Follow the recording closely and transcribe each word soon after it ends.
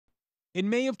In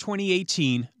May of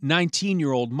 2018,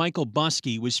 19-year-old Michael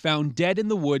Buskey was found dead in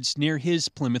the woods near his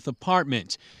Plymouth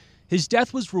apartment. His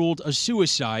death was ruled a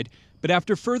suicide, but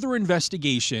after further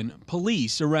investigation,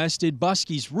 police arrested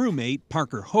Buskey's roommate,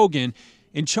 Parker Hogan,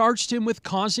 and charged him with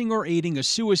causing or aiding a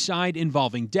suicide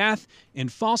involving death and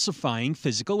falsifying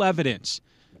physical evidence.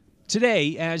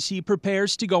 Today, as he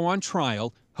prepares to go on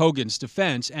trial, Hogan's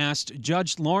defense asked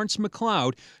Judge Lawrence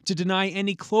McLeod to deny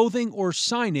any clothing or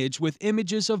signage with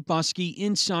images of Buskey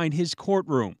inside his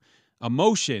courtroom, a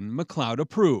motion McLeod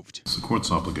approved. It's the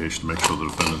court's obligation to make sure the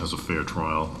defendant has a fair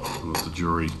trial, and that the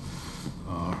jury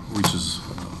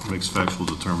makes factual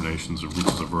determinations and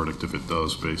reaches a verdict if it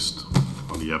does based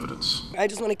on the evidence. I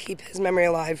just want to keep his memory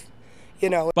alive.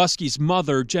 Buskey's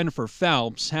mother, Jennifer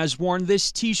Phelps, has worn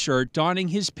this T-shirt donning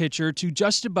his picture to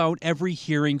just about every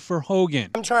hearing for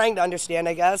Hogan. I'm trying to understand,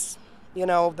 I guess,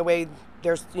 the way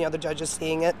there's, the judge is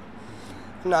seeing it.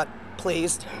 I'm not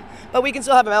pleased. But we can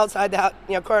still have him outside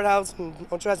the courthouse, and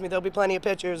trust me, there'll be plenty of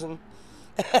pictures and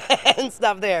and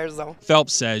stuff there. So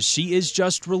Phelps says she is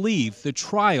just relieved the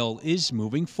trial is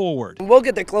moving forward. We'll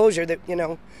get the closure that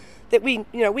that we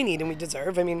need and we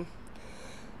deserve. I mean,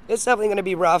 it's definitely going to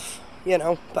be rough.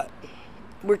 But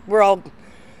we're all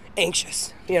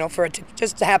anxious, for it to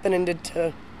just to happen and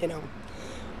to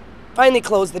finally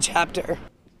close the chapter.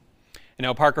 And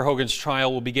now Parker Hogan's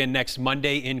trial will begin next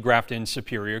Monday in Grafton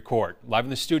Superior Court. Live in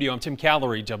the studio, I'm Tim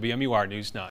Callery, WMUR News 9.